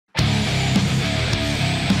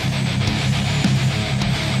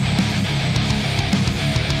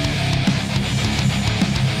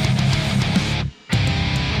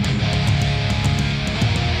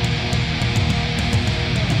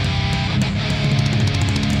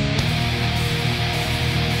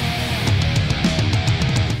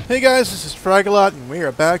Hey guys, this is Fragalot, and we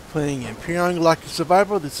are back playing Empyrion Galactic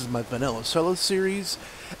Survival. This is my Vanilla Solo series,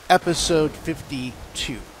 episode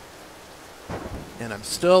 52. And I'm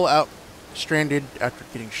still out stranded after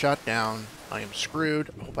getting shot down. I am screwed.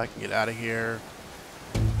 I hope I can get out of here.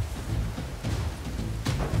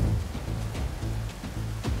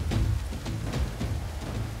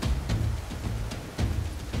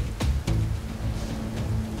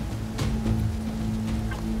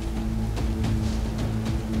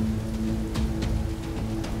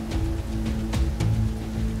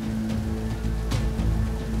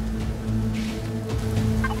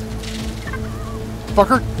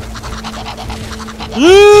 Fucker!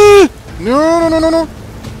 No!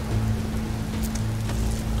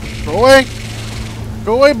 Go away!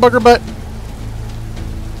 Go away, bugger butt!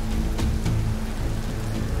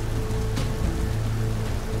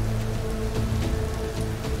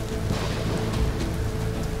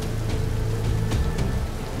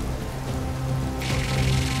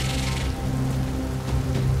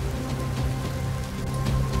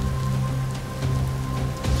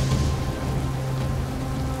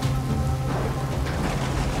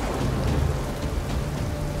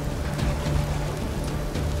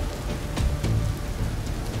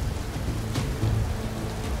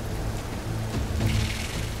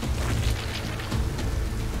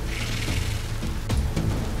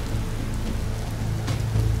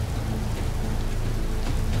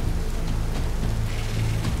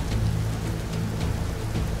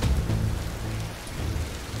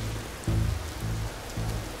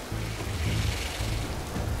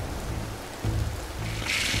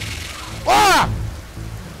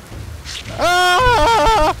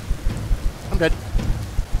 I'm dead.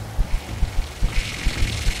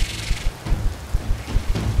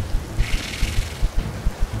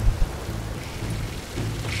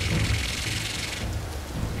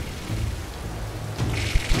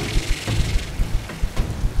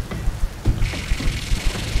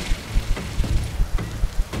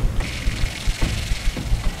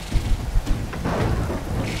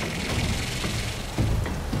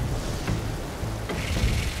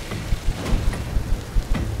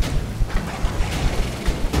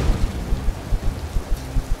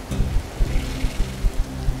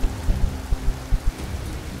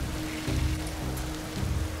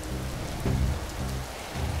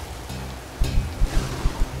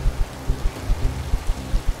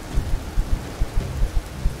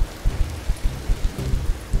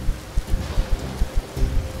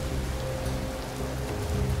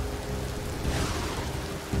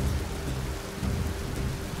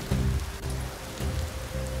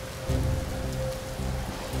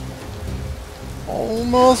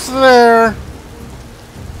 Almost there.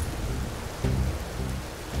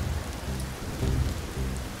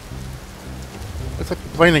 Let's like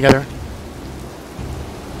playing together.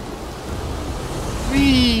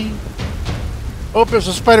 Whee! Oh, there's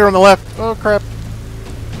a spider on the left. Oh crap.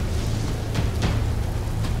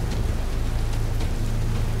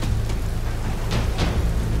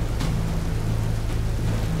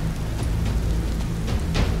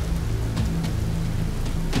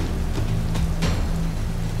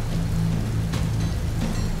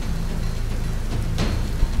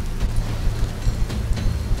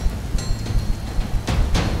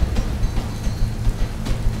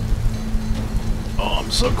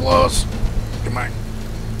 So close. Come on.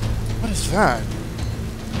 What is that?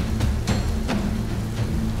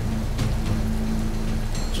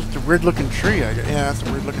 Just a weird looking tree. Yeah, that's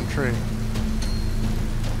a weird looking tree.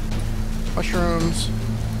 Mushrooms.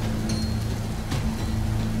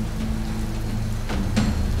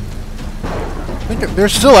 I think they're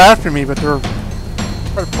still after me, but they're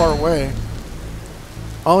quite far away.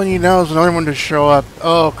 All I need now is another one to show up.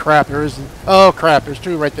 Oh crap, there isn't. Oh crap, there's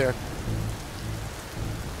two right there.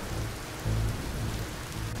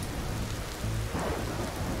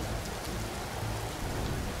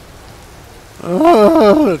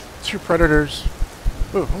 Two predators.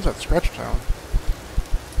 Ooh, what's that scratch town?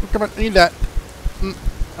 Oh, come on, I need that.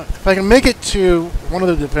 If I can make it to one of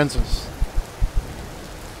the defenses.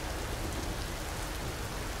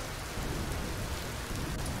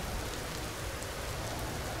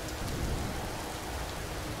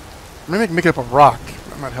 Maybe I can make it up a rock.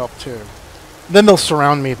 That might help too. Then they'll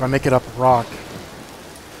surround me if I make it up a rock.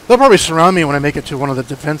 They'll probably surround me when I make it to one of the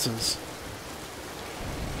defenses.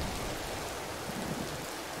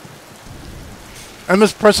 I'm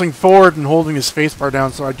just pressing forward and holding his spacebar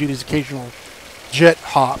down so I do these occasional jet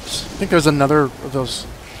hops. I think there's another of those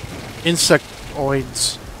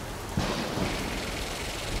insectoids.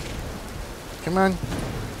 Come on.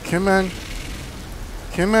 Come on.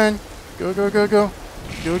 Come on. Go, go, go, go.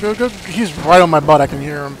 Go, go, go. He's right on my butt. I can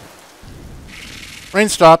hear him. Rain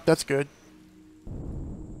stopped. That's good.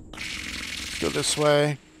 Let's go this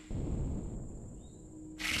way.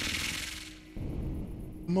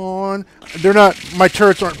 Come on. They're not... My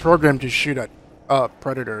turrets aren't programmed to shoot at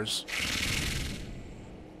predators.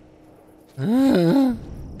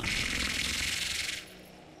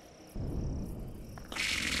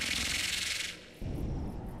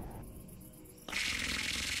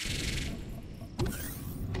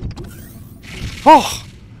 Oh!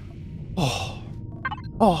 Oh!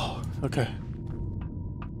 Oh! Okay.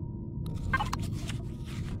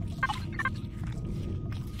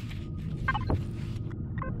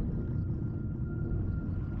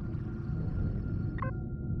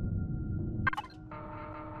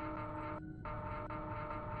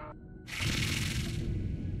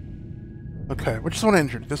 Okay, which one I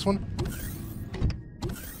entered? This one?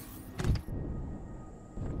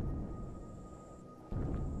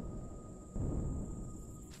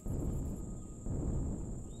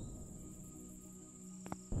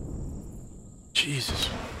 Jesus.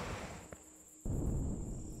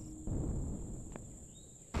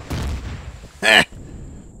 Eh.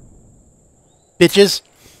 Bitches.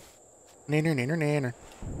 Nanner, nanner, nanner.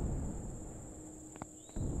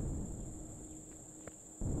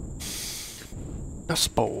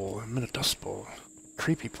 Dust bowl. I'm in a dust bowl.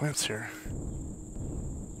 Creepy plants here.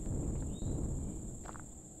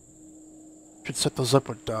 Should set those up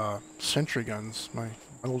with sentry guns. My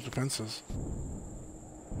little defenses.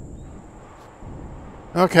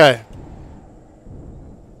 Okay.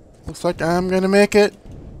 Looks like I'm gonna make it,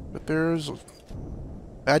 but there's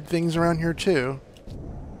bad things around here too.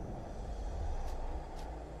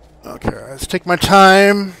 Okay, let's take my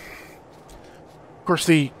time. Of course,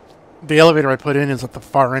 the elevator I put in is at the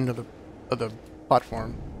far end of the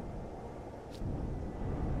platform.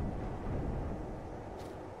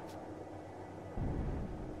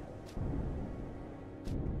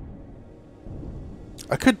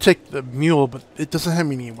 I could take the mule, but it doesn't have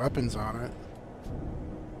any weapons on it.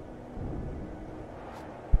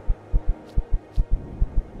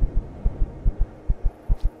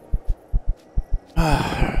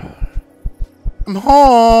 I'm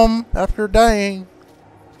home after dying.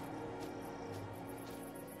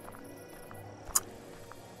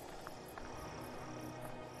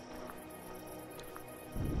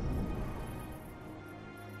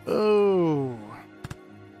 Oh.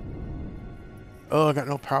 Oh, I got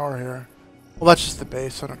no power here. Well, that's just the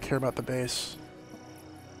base. I don't care about the base.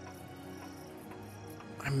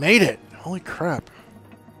 I made it! Holy crap.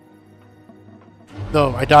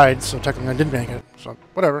 Though, I died, so technically I didn't make it. So,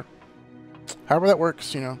 whatever. However that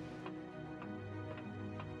works, you know.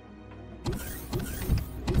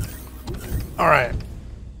 Alright.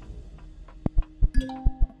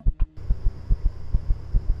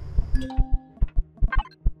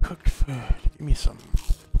 Cooked food. Give me some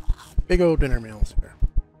big old dinner meals here.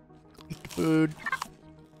 Eat the food.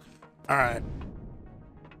 Alright.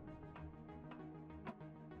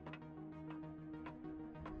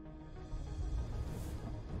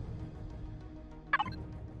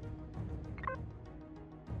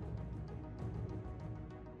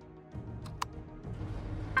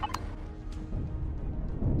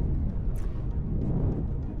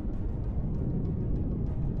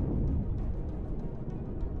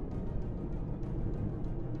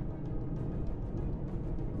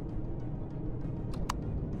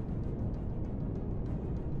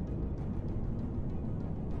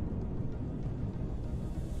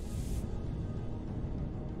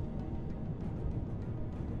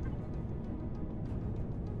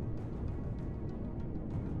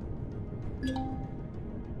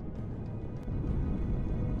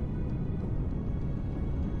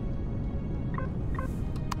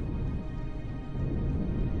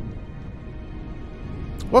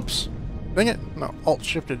 Whoops! Dang it! No, alt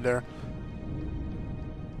shifted there.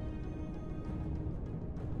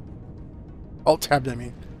 Alt tabbed, I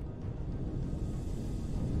mean.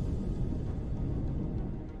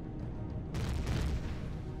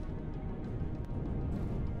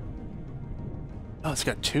 Oh, it's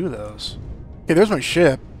got two of those. Okay, there's my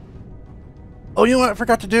ship. Oh, you know what I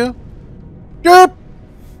forgot to do? Yep!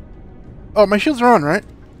 Oh, my shields are on, right?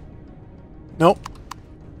 Nope.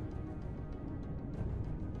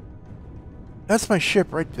 That's my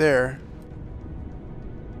ship right there.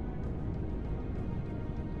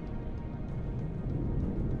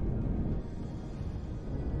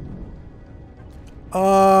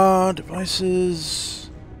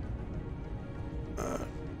 Devices.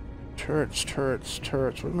 Turrets.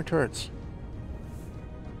 What are my turrets?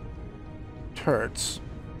 Turrets.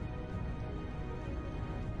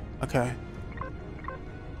 Okay.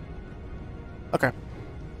 Okay.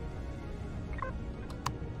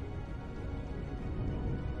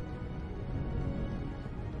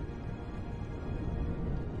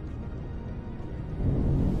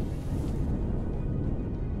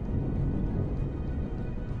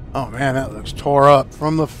 Oh man, that looks tore up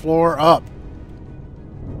from the floor up.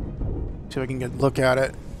 See if I can get a look at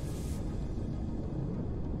it.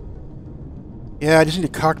 Yeah, I just need a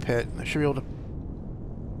cockpit. I should be able to...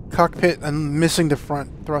 Cockpit, I'm missing the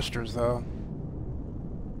front thrusters though.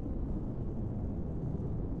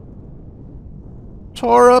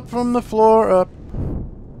 Tore up from the floor up.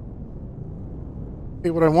 Hey,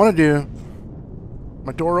 what I want to do...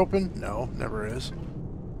 My door open? No, never is.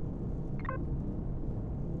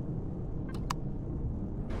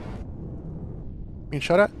 Can you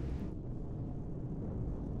shut it?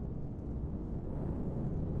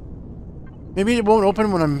 Maybe it won't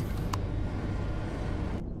open when I'm...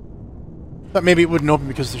 Thought maybe it wouldn't open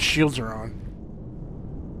because the shields are on.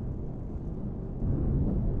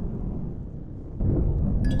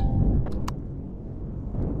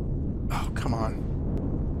 Oh, come on.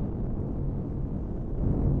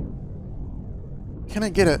 Can I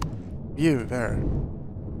get a view there?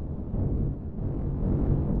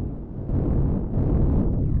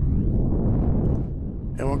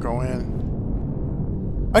 It won't go in.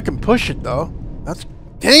 I can push it though. That's...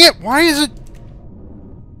 Dang it! Why is it...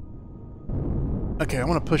 Okay, I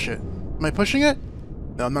want to push it. Am I pushing it?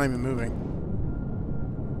 No, I'm not even moving.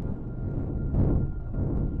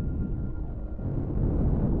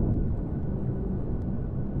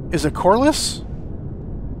 Is it coreless?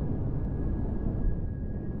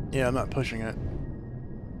 Yeah, I'm not pushing it.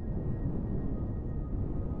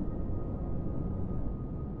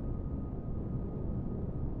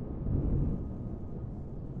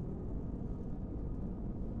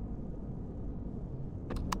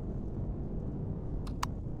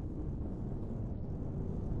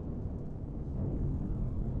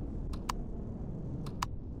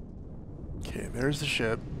 Okay, there's the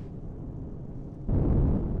ship.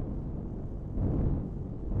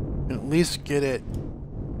 Can at least get it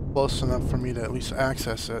close enough for me to at least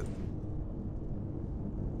access it.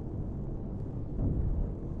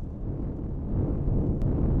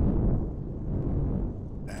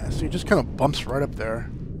 Yeah, so it just kind of bumps right up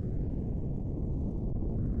there.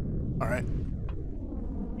 Alright.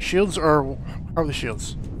 Shields are... How are the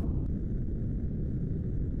shields?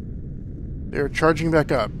 They're charging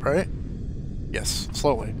back up, right? Yes,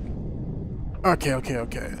 slowly. Okay, okay,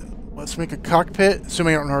 okay. Let's make a cockpit,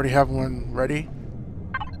 assuming I don't already have one ready.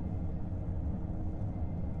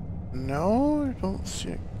 No, I don't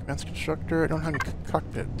see a advanced constructor. I don't have any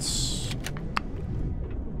cockpits.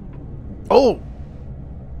 Oh!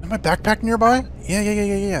 Is my backpack nearby?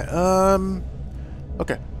 Yeah.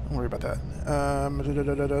 Okay, don't worry about that.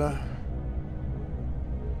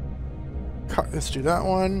 Let's do that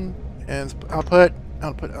one. And output.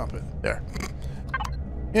 There.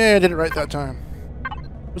 Yeah, I did it right that time.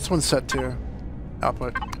 This one's set to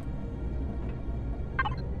output.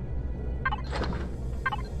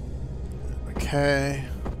 Okay.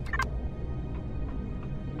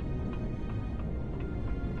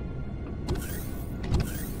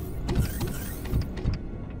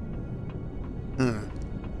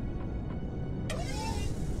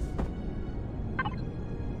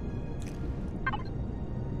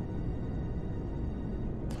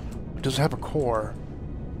 It does have a core.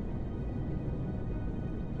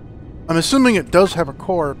 I'm assuming it does have a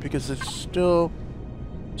core because it still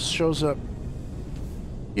shows up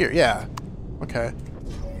here. Yeah. Okay.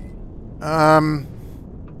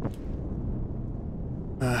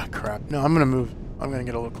 Crap. No, I'm gonna move. I'm gonna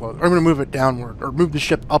get a little closer. I'm gonna move it downward, or move the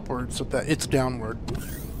ship upward so that it's downward.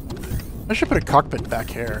 I should put a cockpit back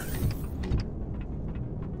here.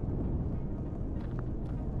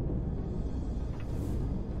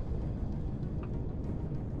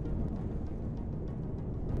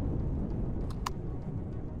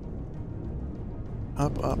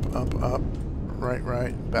 Up.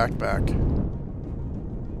 Right. Back.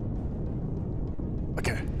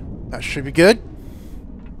 Okay. That should be good.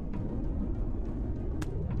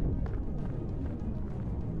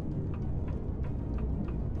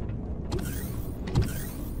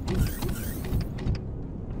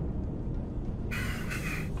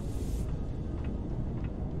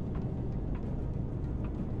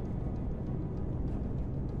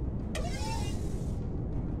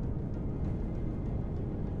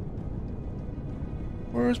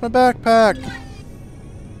 Where's my backpack?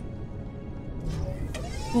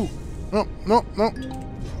 Ooh. No.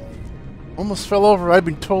 Almost fell over. I've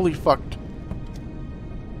been totally fucked.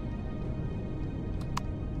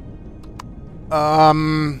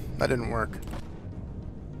 That didn't work.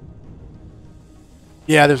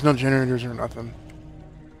 Yeah, there's no generators or nothing.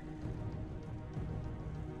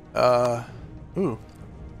 Ooh.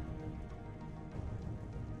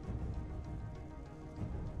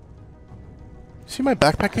 See my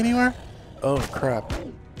backpack anywhere? Oh, crap.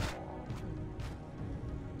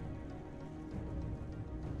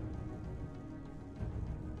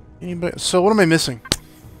 Anybody? So what am I missing?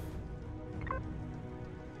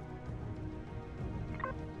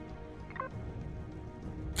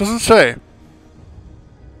 Doesn't say.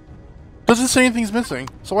 Doesn't say anything's missing.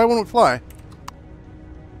 So why won't it fly?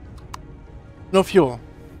 No fuel.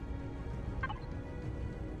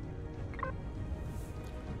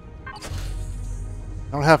 I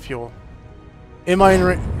don't have fuel. Am I in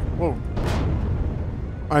range? Whoa.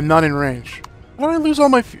 I'm not in range. How did I lose all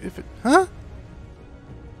my huh?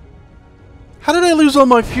 How did I lose all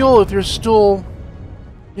my fuel if there's still,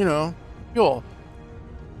 you know, fuel?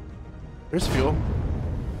 There's fuel.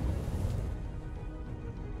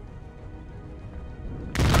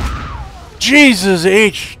 Jesus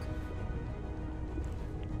H.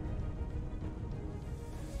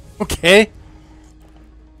 Okay.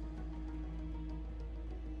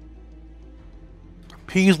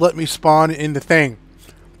 Please let me spawn in the thing.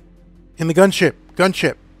 In the gunship.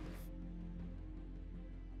 Gunship.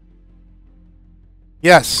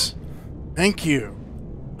 Yes. Thank you.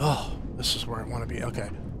 Oh, this is where I want to be. Okay.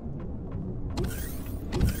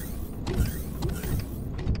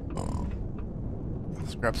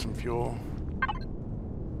 Let's grab some fuel.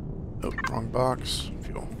 Oh, wrong box.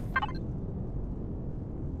 Fuel.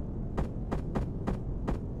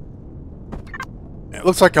 It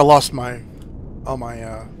looks like I lost all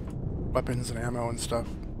my weapons and ammo and stuff.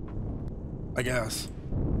 I guess.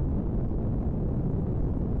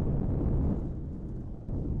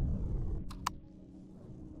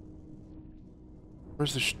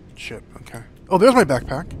 Where's the ship? Okay. Oh, there's my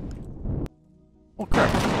backpack. Oh, crap.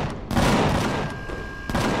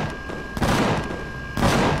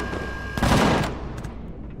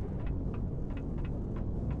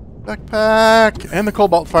 Backpack! And the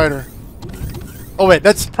Cobalt Fighter. Oh, wait,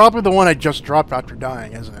 that's probably the one I just dropped after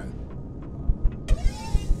dying, isn't it?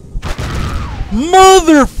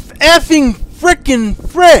 Mother effing frickin'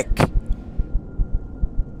 frick!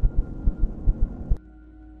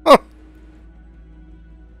 Huh.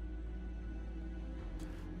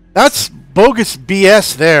 That's bogus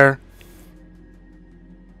BS there.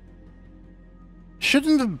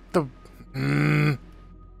 Shouldn't the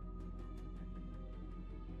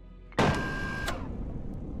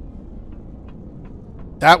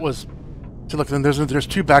That was... So look, then there's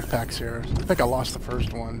two backpacks here. I think I lost the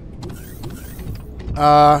first one.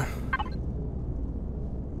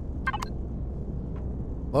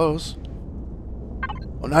 Close.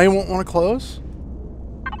 Well, now you won't want to close?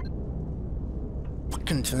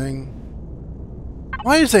 Fucking thing.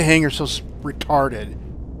 Why is the hanger so retarded?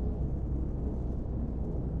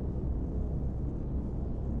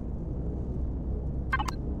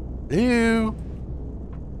 Ew.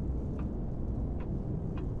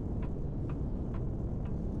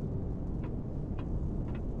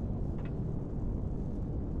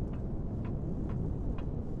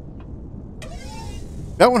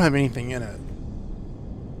 That won't have anything in it.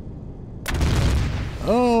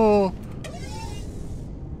 Oh.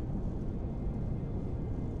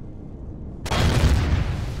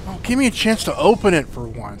 Oh, give me a chance to open it for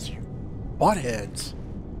once, you buttheads.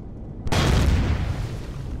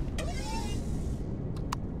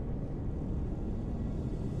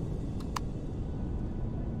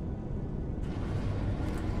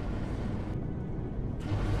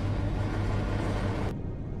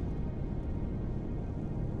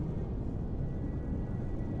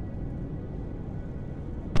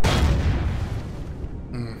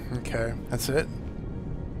 Okay, that's it.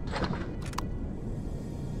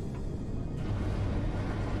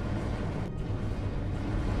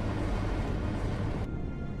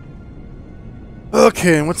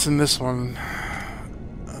 Okay, and what's in this one?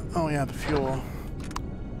 Oh yeah, the fuel.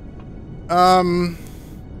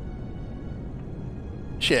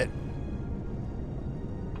 Shit.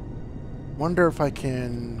 Wonder if I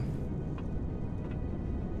can...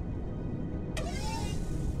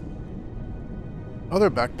 Other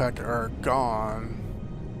backpack are gone.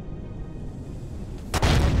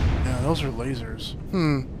 Yeah, those are lasers.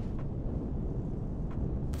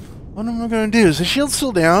 What am I gonna do? Is the shield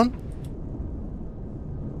still down?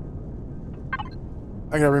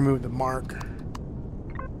 I gotta remove the mark.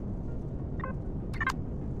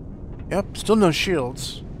 Yep, still no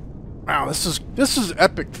shields. Wow, this is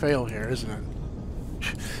epic fail here, isn't it?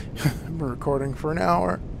 We're recording for an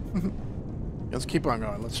hour. Let's keep on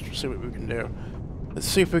going. Let's see what we can do. Let's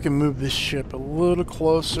see if we can move this ship a little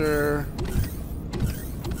closer.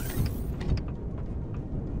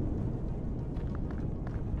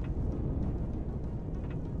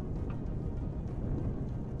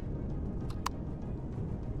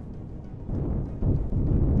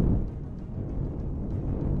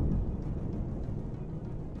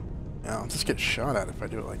 I'll just get shot at if I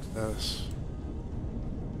do it like this.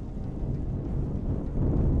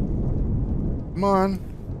 Come on.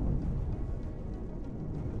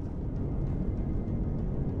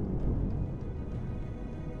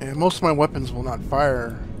 And most of my weapons will not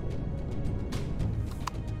fire.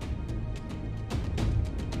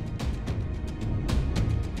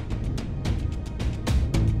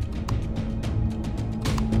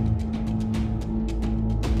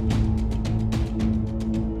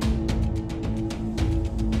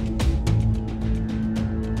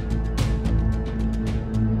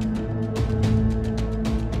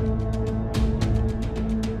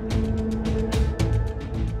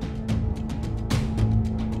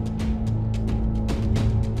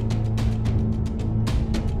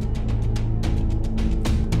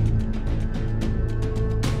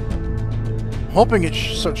 Hoping it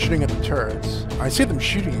starts shooting at the turrets. I see them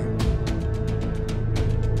shooting.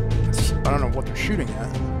 I don't know what they're shooting at.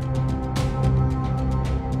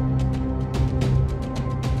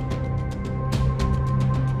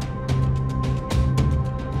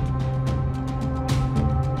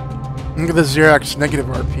 Look at the Xerox negative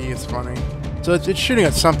RP, it's funny. So it's shooting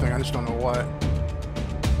at something, I just don't know what.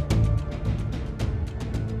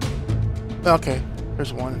 Okay,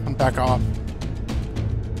 there's one. I'm back off.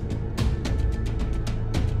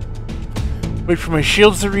 Wait for my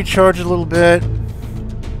shields to recharge a little bit.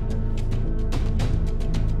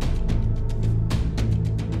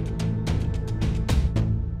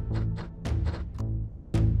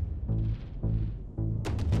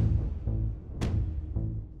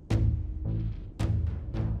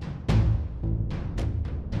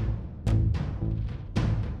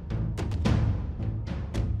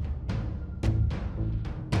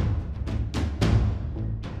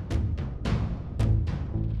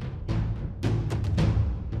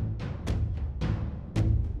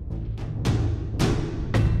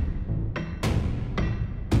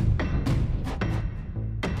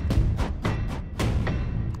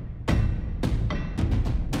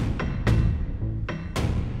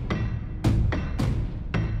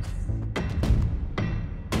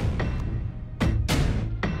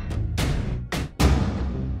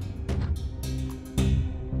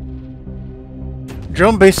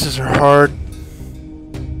 Drone bases are hard.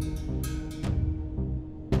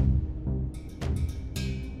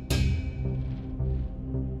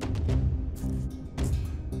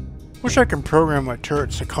 Wish I could program my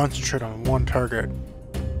turrets to concentrate on one target.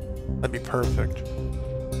 That'd be perfect.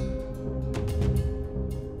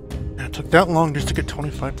 And it took that long just to get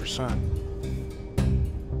 25%.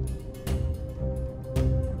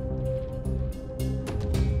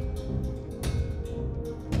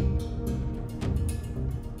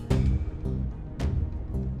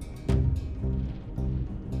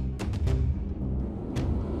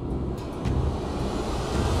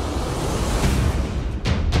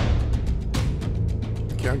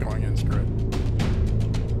 I'm going in, screw it.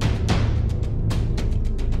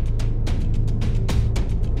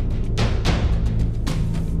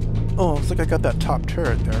 Oh, looks like I got that top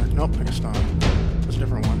turret there. Nope, I guess not. That's a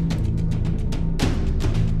different one.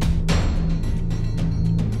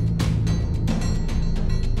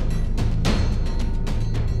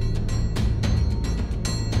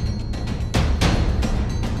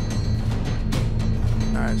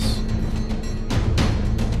 Nice.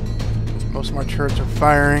 Most of my turrets are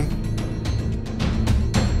firing.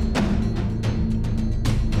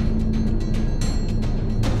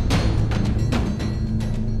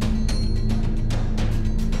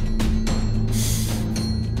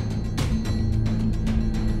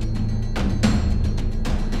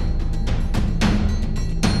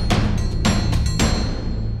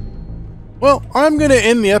 Well, I'm going to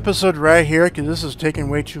end the episode right here because this is taking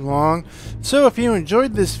way too long. So if you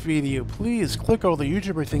enjoyed this video, please click all the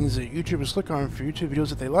YouTuber things that YouTubers click on for YouTube videos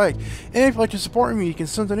that they like. And if you'd like to support me, you can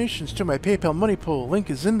send donations to my PayPal money pool. Link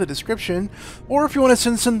is in the description. Or if you want to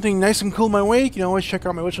send something nice and cool my way, you can always check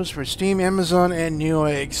out my wishlist for Steam, Amazon, and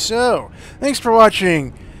Newegg. So, thanks for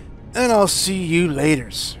watching, and I'll see you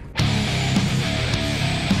laters.